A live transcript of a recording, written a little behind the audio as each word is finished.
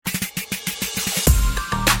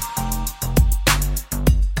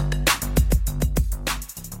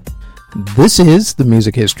This is the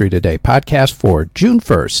Music History Today podcast for June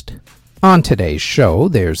 1st. On today's show,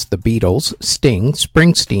 there's the Beatles, Sting,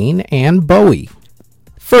 Springsteen, and Bowie.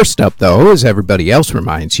 First up, though, as everybody else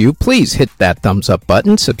reminds you, please hit that thumbs up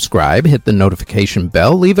button, subscribe, hit the notification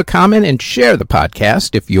bell, leave a comment, and share the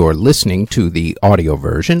podcast if you're listening to the audio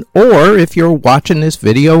version or if you're watching this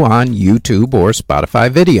video on YouTube or Spotify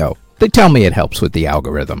video. They tell me it helps with the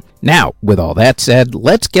algorithm. Now, with all that said,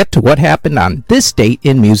 let's get to what happened on this date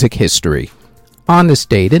in music history. On this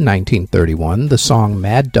date in 1931, the song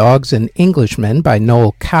Mad Dogs and Englishmen by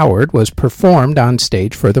Noel Coward was performed on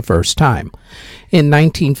stage for the first time. In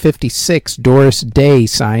 1956, Doris Day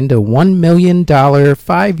signed a $1 million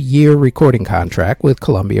 5-year recording contract with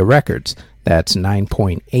Columbia Records. That's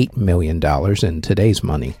 $9.8 million in today's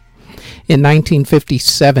money. In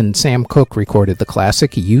 1957, Sam Cooke recorded the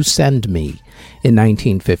classic You Send Me. In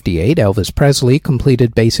 1958, Elvis Presley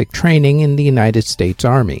completed basic training in the United States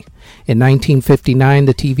Army. In 1959,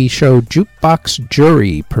 the TV show Jukebox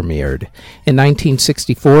Jury premiered. In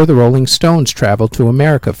 1964, the Rolling Stones traveled to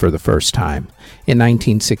America for the first time. In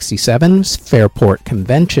 1967, Fairport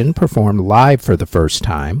Convention performed live for the first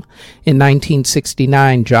time. In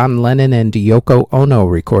 1969, John Lennon and Yoko Ono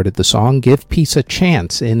recorded the song Give Peace a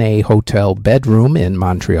Chance in a hotel bedroom in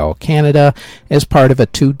Montreal, Canada, as part of a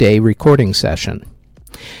 2-day recording session.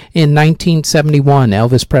 In 1971,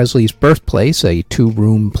 Elvis Presley's birthplace, a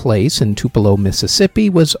 2-room place in Tupelo, Mississippi,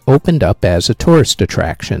 was opened up as a tourist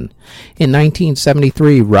attraction. In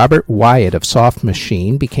 1973, Robert Wyatt of Soft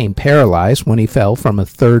Machine became paralyzed when he fell from a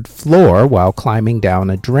 3rd floor while climbing down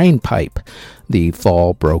a drain pipe. The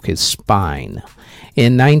fall broke his spine.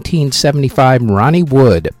 In 1975, Ronnie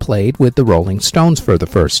Wood played with the Rolling Stones for the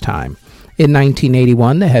first time. In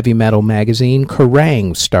 1981, the heavy metal magazine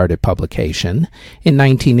Kerrang! Started publication. In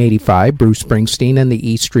 1985, Bruce Springsteen and the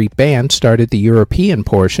E Street Band started the European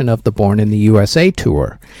portion of the Born in the USA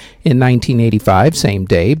tour. In 1985, same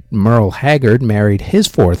day, Merle Haggard married his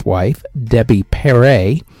 4th wife, Debbie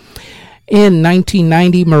Perret. In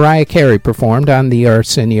 1990, Mariah Carey performed on the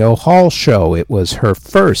Arsenio Hall show. It was her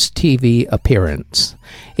first TV appearance.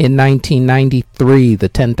 In 1993, the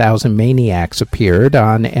 10,000 Maniacs appeared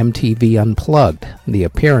on MTV Unplugged. The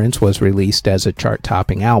appearance was released as a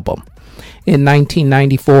chart-topping album. In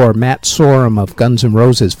 1994, Matt Sorum of Guns N'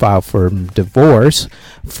 Roses filed for divorce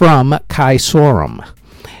from Kai Sorum.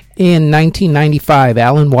 In 1995,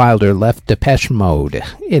 Alan Wilder left Depeche Mode.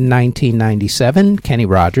 In 1997, Kenny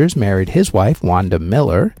Rogers married his wife, Wanda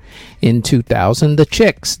Miller. In 2000, the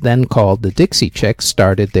Chicks, then called the Dixie Chicks,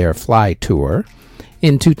 started their Fly tour.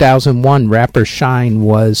 In 2001, rapper Shine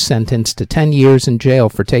was sentenced to 10 years in jail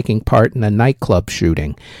for taking part in a nightclub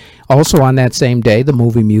shooting. Also on that same day, the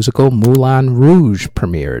movie musical Moulin Rouge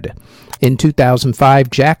premiered. In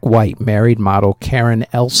 2005, Jack White married model Karen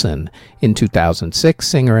Elson. In 2006,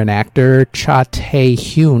 singer and actor Cha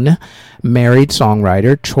Tae-hyun married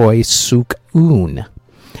songwriter Choi Suk-eun.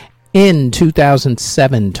 In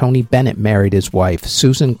 2007, Tony Bennett married his wife,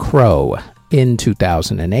 Susan Crowe. In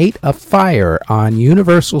 2008, a fire on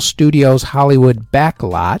Universal Studios' Hollywood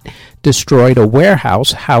backlot destroyed a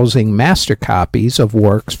warehouse housing master copies of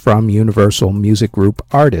works from Universal Music Group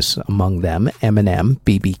artists, among them Eminem,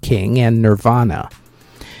 B.B. King, and Nirvana.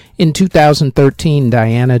 In 2013,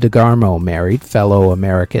 Diana DeGarmo married fellow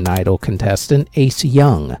American Idol contestant Ace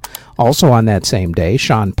Young. Also on that same day,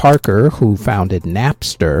 Sean Parker, who founded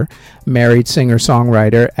Napster, married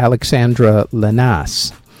singer-songwriter Alexandra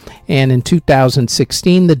Lenas. And in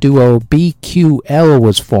 2016, the duo BQL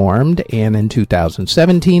was formed, and in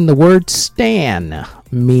 2017, the word stan,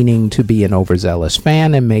 meaning to be an overzealous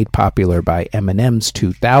fan and made popular by Eminem's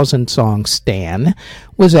 2000 song Stan,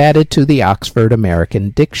 was added to the Oxford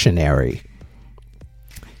American Dictionary.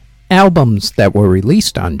 Albums that were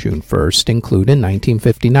released on June 1st include in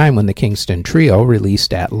 1959 when the Kingston Trio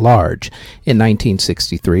released At Large. In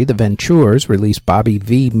 1963, the Ventures released Bobby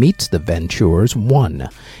V Meets the Ventures 1.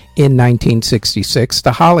 In 1966,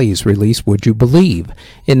 the Hollies released Would You Believe?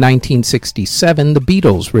 In 1967, the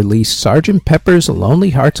Beatles released Sgt. Pepper's Lonely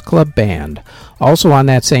Hearts Club Band. Also on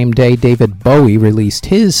that same day, David Bowie released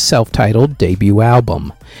his self-titled debut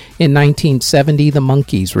album. In 1970, the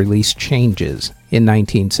Monkees released Changes. In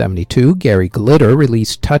 1972, Gary Glitter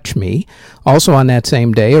released Touch Me. Also on that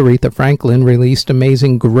same day, Aretha Franklin released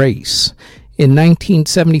Amazing Grace. In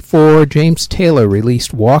 1974, James Taylor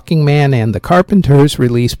released Walking Man and the Carpenters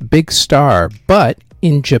released Big Star, but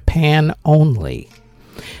in Japan only.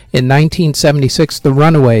 In 1976, the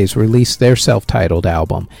Runaways released their self-titled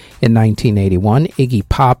album. In 1981, Iggy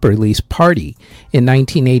Pop released Party. In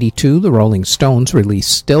 1982, the Rolling Stones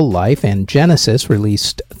released Still Life, and Genesis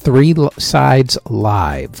released Three Sides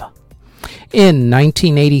Live. In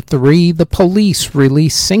 1983, The Police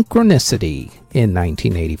released Synchronicity. In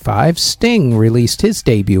 1985, Sting released his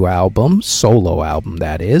debut album, solo album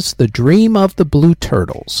that is, The Dream of the Blue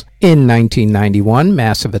Turtles. In 1991,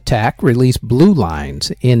 Massive Attack released Blue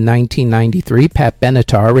Lines. In 1993, Pat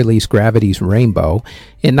Benatar released Gravity's Rainbow.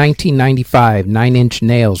 In 1995, Nine Inch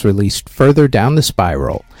Nails released Further Down the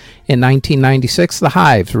Spiral. In 1996, The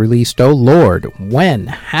Hives released Oh Lord, When,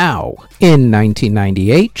 How. In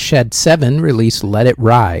 1998, Shed 7 released Let It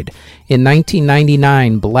Ride. In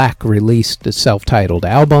 1999, Black released the self-titled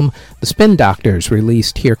album. The Spin Doctors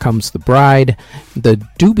released Here Comes the Bride. The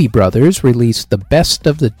Doobie Brothers released The Best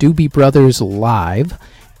of the Doobie Brothers Live.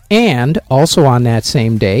 And also on that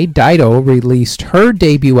same day, Tito released her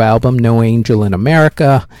debut album, No Angel in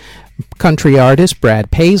America. Country artist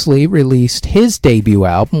Brad Paisley released his debut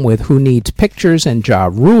album with Who Needs Pictures, and Ja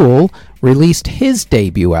Rule released his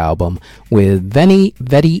debut album with Veni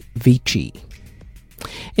Vidi Vici.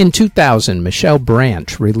 In 2000, Michelle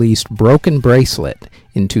Branch released Broken Bracelet.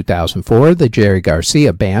 In 2004, the Jerry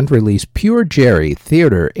Garcia Band released Pure Jerry,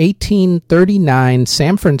 Theater, 1839,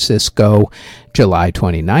 San Francisco, July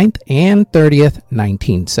 29th and 30th,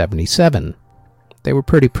 1977. They were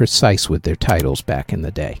pretty precise with their titles back in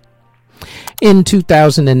the day. In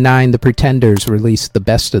 2009, The Pretenders released The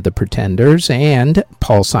Best of the Pretenders, and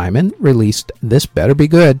Paul Simon released This Better Be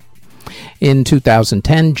Good. In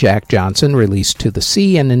 2010, Jack Johnson released To the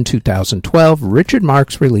Sea, and in 2012, Richard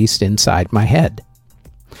Marx released Inside My Head.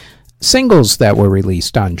 Singles that were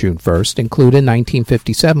released on June 1st include in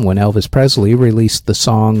 1957 when Elvis Presley released the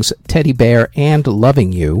songs Teddy Bear and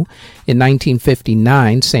Loving You. In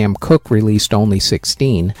 1959, Sam Cooke released Only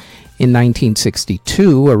 16. In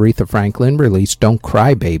 1962, Aretha Franklin released Don't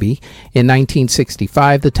Cry Baby. In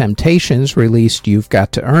 1965, The Temptations released You've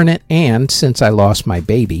Got to Earn It and Since I Lost My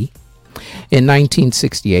Baby. In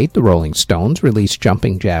 1968, the Rolling Stones released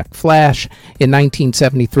Jumping Jack Flash. In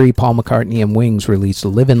 1973, Paul McCartney and Wings released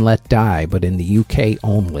Live and Let Die, but in the UK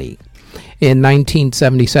only. In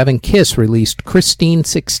 1977, Kiss released Christine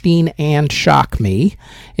 16 and Shock Me.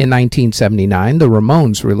 In 1979, the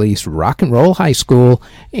Ramones released Rock and Roll High School.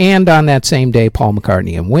 And on that same day, Paul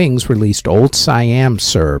McCartney and Wings released Old Siam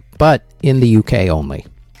Sir, but in the UK only.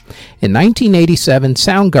 In 1987,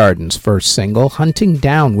 Soundgarden's first single, Hunting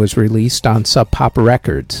Down, was released on Sub Pop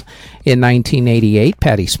Records. In 1988,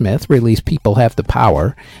 Patti Smith released People Have the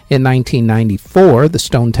Power. In 1994, the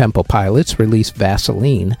Stone Temple Pilots released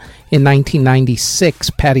Vaseline. In 1996,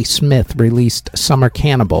 Patti Smith released Summer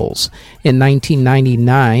Cannibals. In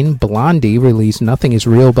 1999, Blondie released Nothing Is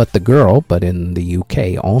Real But the Girl, but in the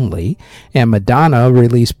UK only. And Madonna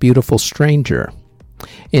released Beautiful Stranger.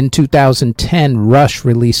 In 2010, Rush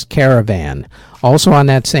released Caravan. Also on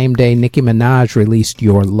that same day, Nicki Minaj released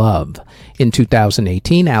Your Love. In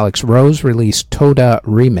 2018, Alex Rose released Toda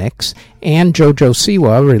Remix, and JoJo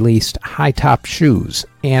Siwa released High Top Shoes.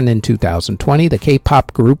 And in 2020, the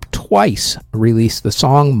K-pop group Twice released the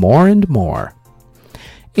song More and More.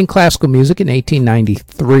 In classical music, in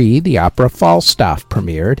 1893, the opera Falstaff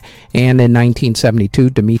premiered, and in 1972,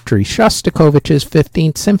 Dmitri Shostakovich's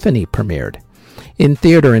 15th Symphony premiered. In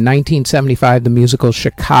theater, in 1975, the musical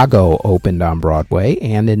Chicago opened on Broadway,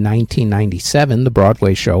 and in 1997, the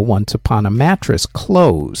Broadway show Once Upon a Mattress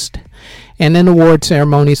closed. And in award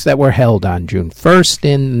ceremonies that were held on June 1st,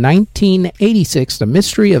 in 1986, The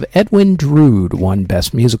Mystery of Edwin Drood won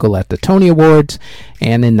Best Musical at the Tony Awards,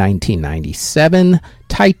 and in 1997,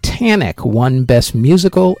 Titanic won Best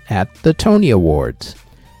Musical at the Tony Awards.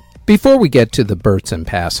 Before we get to the births and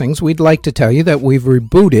passings, we'd like to tell you that we've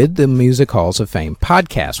rebooted the Music Halls of Fame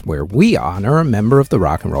podcast, where we honor a member of the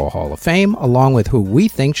Rock and Roll Hall of Fame, along with who we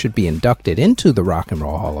think should be inducted into the Rock and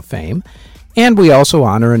Roll Hall of Fame, and we also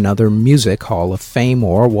honor another Music Hall of Fame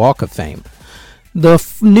or Walk of Fame. The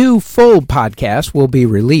new full podcast will be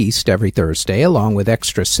released every Thursday, along with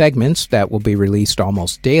extra segments that will be released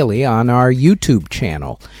almost daily on our YouTube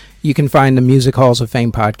channel. You can find the Music Halls of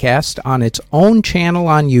Fame podcast on its own channel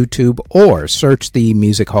on YouTube, or search the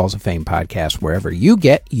Music Halls of Fame podcast wherever you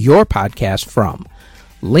get your podcast from.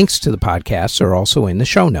 Links to the podcasts are also in the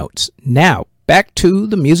show notes. Now, back to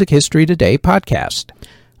the Music History Today podcast.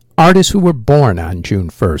 Artists who were born on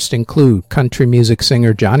June 1st include country music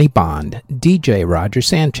singer Johnny Bond, DJ Roger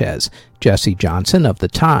Sanchez, Jesse Johnson of The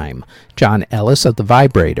Time, John Ellis of The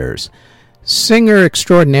Vibrators, singer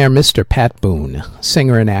extraordinaire Mr. Pat Boone,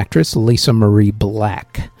 singer and actress Lisa Marie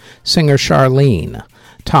Black, singer Charlene,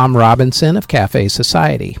 Tom Robinson of Cafe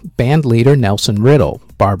Society, band leader Nelson Riddle,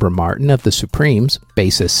 Barbara Martin of The Supremes,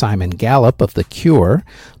 bassist Simon Gallup of The Cure,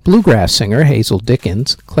 bluegrass singer Hazel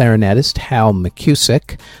Dickens, clarinetist Hal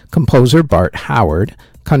McCusick, composer Bart Howard,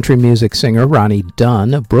 country music singer Ronnie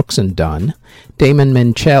Dunn of Brooks and Dunn, Damon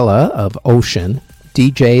Minchella of Ocean,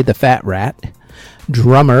 DJ The Fat Rat,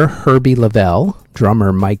 drummer Herbie Lavelle,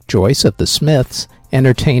 drummer Mike Joyce of The Smiths,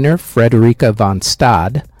 entertainer Frederica von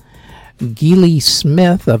Stade, Geely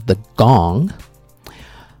Smith of The Gong,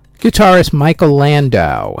 guitarist Michael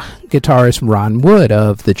Landau, guitarist Ron Wood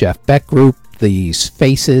of the Jeff Beck Group, The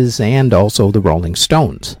Faces, and also the Rolling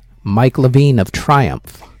Stones, Mike Levine of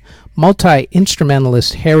Triumph,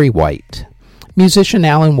 multi-instrumentalist Harry White, musician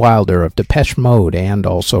Alan Wilder of Depeche Mode and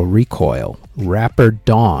also Recoil, rapper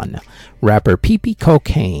Dawn, rapper Pee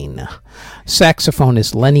Cocaine,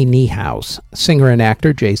 saxophonist Lenny Niehaus, singer and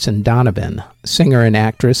actor Jason Donovan, singer and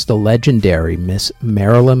actress the legendary Miss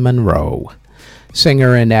Marilyn Monroe,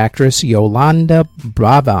 singer and actress Yolanda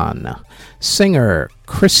Bravan, singer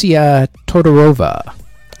Krysia Todorova,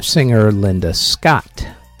 singer Linda Scott,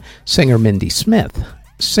 singer Mindy Smith,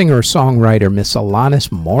 singer-songwriter Miss Alanis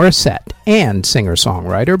Morissette, and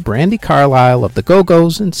singer-songwriter Brandi Carlile of the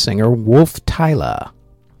Go-Go's and singer Wolf Tyler.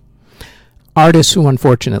 Artists who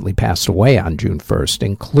unfortunately passed away on June 1st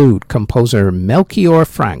include composer Melchior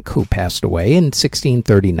Frank, who passed away in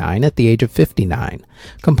 1639 at the age of 59.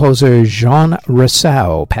 Composer Jean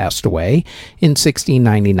Rousseau passed away in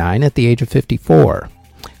 1699 at the age of 54.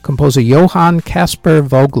 Composer Johann Caspar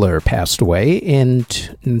Vogler passed away in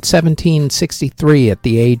 1763 at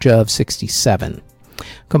the age of 67.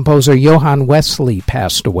 Composer Johann Wesley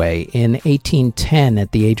passed away in 1810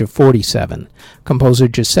 at the age of 47. Composer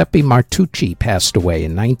Giuseppe Martucci passed away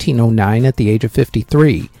in 1909 at the age of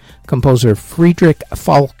 53. Composer Friedrich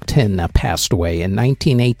Falktin passed away in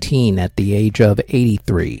 1918 at the age of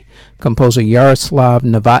 83. Composer Yaroslav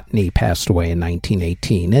Novotny passed away in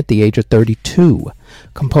 1918 at the age of 32.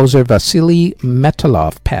 Composer Vasily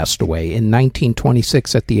Metalov passed away in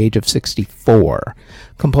 1926 at the age of 64.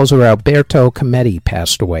 Composer Alberto Cometti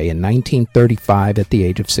passed away in 1935 at the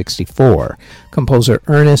age of 64. Composer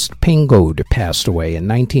Ernest Pingode passed away in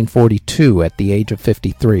 1942 at the age of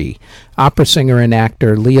 53. Opera singer and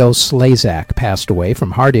actor Leo Slazak passed away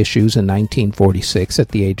from heart issues in 1946 at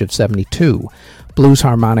the age of 72. Blues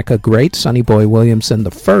harmonica great Sonny Boy Williamson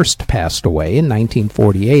I passed away in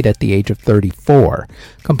 1948 at the age of 34.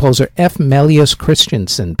 Composer F. Melius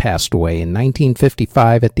Christensen passed away in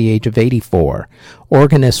 1955 at the age of 84.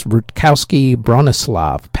 Organist Rutkowski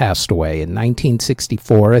Bronislav passed away in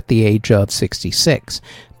 1964 at the age of 66.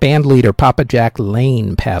 Bandleader Papa Jack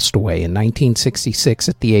Lane passed away in 1966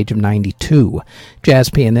 at the age of 92. Jazz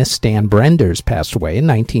pianist Stan Brenders passed away in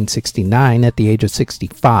 1969 at the age of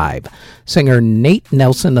 65. Singer Nate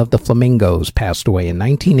Nelson of the Flamingos passed away in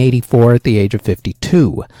 1984 at the age of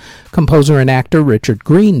 52. Composer and actor Richard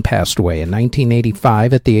Green passed away in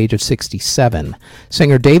 1985 at the age of 67.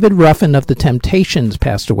 Singer David Ruffin of The Temptations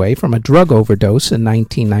passed away from a drug overdose in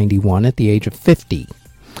 1991 at the age of 50.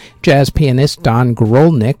 Jazz pianist Don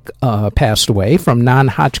Grolnick passed away from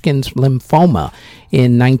non-Hodgkin's lymphoma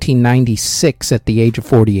in 1996 at the age of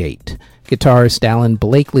 48. Guitarist Alan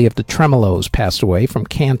Blakely of the Tremolos passed away from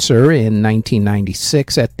cancer in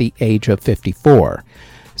 1996 at the age of 54.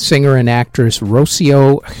 Singer and actress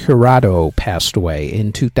Rocio Jurado passed away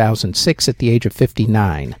in 2006 at the age of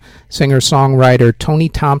 59. Singer-songwriter Tony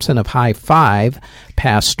Thompson of High Five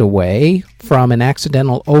passed away from an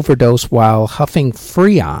accidental overdose while huffing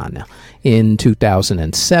Freon in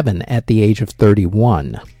 2007 at the age of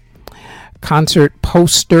 31. Concert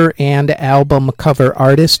poster and album cover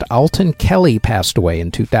artist Alton Kelly passed away in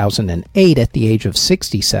 2008 at the age of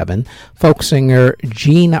 67. Folk singer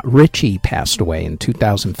Gene Ritchie passed away in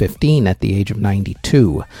 2015 at the age of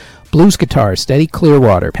 92. Blues guitarist Eddie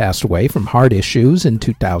Clearwater passed away from heart issues in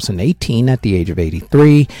 2018 at the age of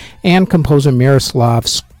 83. And composer Miroslav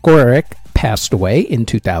Skorik passed away in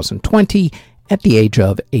 2020 at the age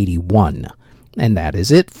of 81. And that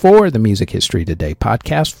is it for the Music History Today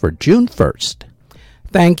podcast for June 1st.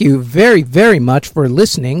 Thank you very, very much for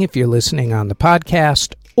listening if you're listening on the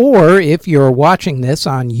podcast or if you're watching this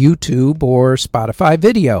on YouTube or Spotify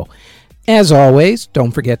video. As always,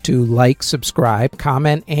 don't forget to like, subscribe,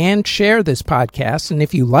 comment, and share this podcast. And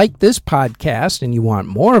if you like this podcast and you want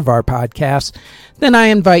more of our podcasts, then I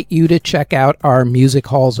invite you to check out our Music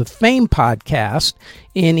Halls of Fame podcast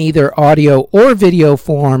in either audio or video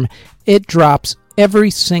form. It drops every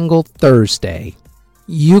single Thursday.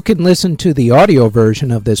 You can listen to the audio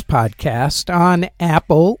version of this podcast on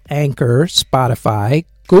Apple, Anchor, Spotify,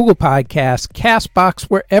 Google Podcasts, CastBox,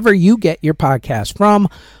 wherever you get your podcast from,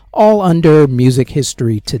 all under Music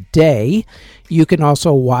History Today. You can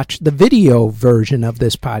also watch the video version of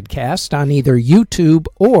this podcast on either YouTube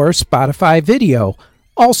or Spotify Video,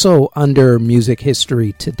 also under Music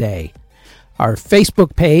History Today. Our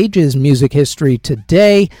Facebook page is Music History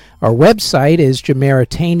Today. Our website is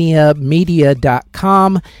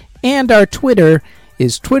JamaritaniaMedia.com. And our Twitter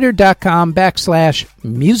is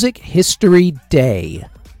twitter.com/Music History Day.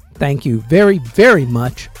 Thank you very, very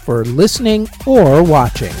much for listening or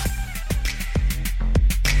watching.